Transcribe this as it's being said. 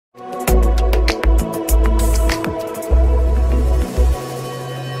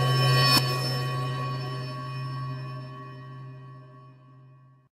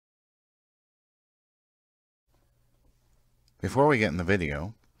Before we get in the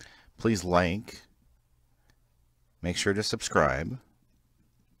video, please like, make sure to subscribe,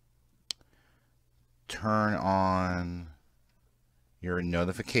 turn on your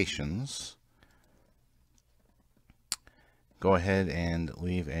notifications, go ahead and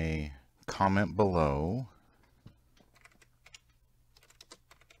leave a comment below,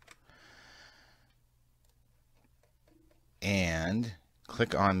 and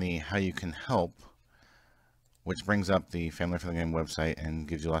click on the how you can help, which brings up the Family for the Game website and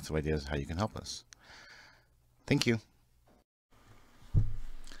gives you lots of ideas how you can help us. Thank you.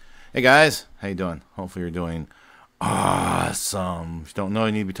 Hey guys, how you doing? Hopefully you're doing awesome. If you don't know,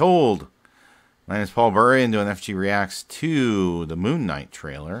 you need to be told. My name is Paul Burry and doing FFG Reacts to the Moon Knight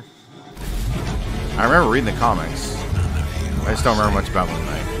trailer. I remember reading the comics. I just don't remember much about Moon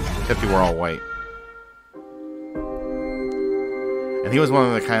Knight, except he wore all white. And he was one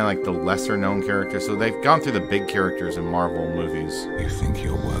of the kind of like the lesser known characters. So they've gone through the big characters in Marvel movies. You think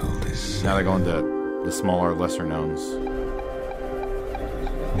your world is... Now they're going to the smaller, lesser knowns.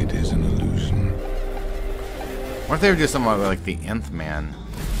 It is an illusion. What if they were just something like the Nth Man?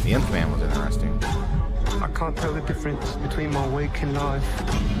 The Nth Man was interesting. I can't tell the difference between my waking life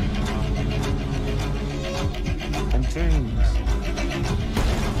and dreams.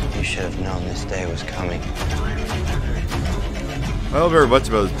 You should have known this day was coming. I don't remember much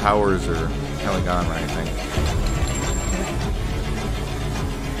about his powers or how he got him or anything.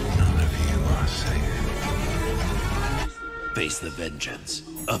 None of you are safe. Face the vengeance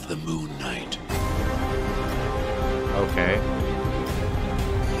of the Moon Knight. Okay.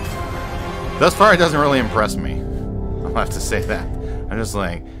 Thus far, it doesn't really impress me. I'll have to say that. I'm just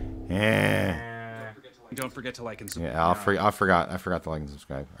like, eh. Don't forget to like and subscribe. Yeah, I forgot to like and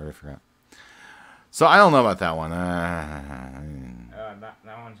subscribe. I already forgot. So I don't know about that one.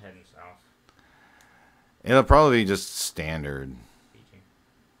 That one's heading south. It'll probably be just standard.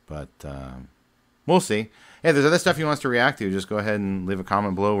 But we'll see. Hey, if there's other stuff you want us to react to, just go ahead and leave a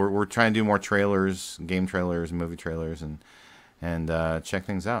comment below. We're trying to do more trailers, game trailers, movie trailers, and check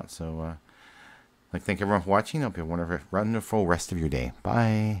things out. So, thank everyone for watching. Hope you have a wonderful rest of your day.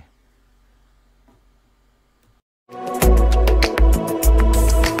 Bye.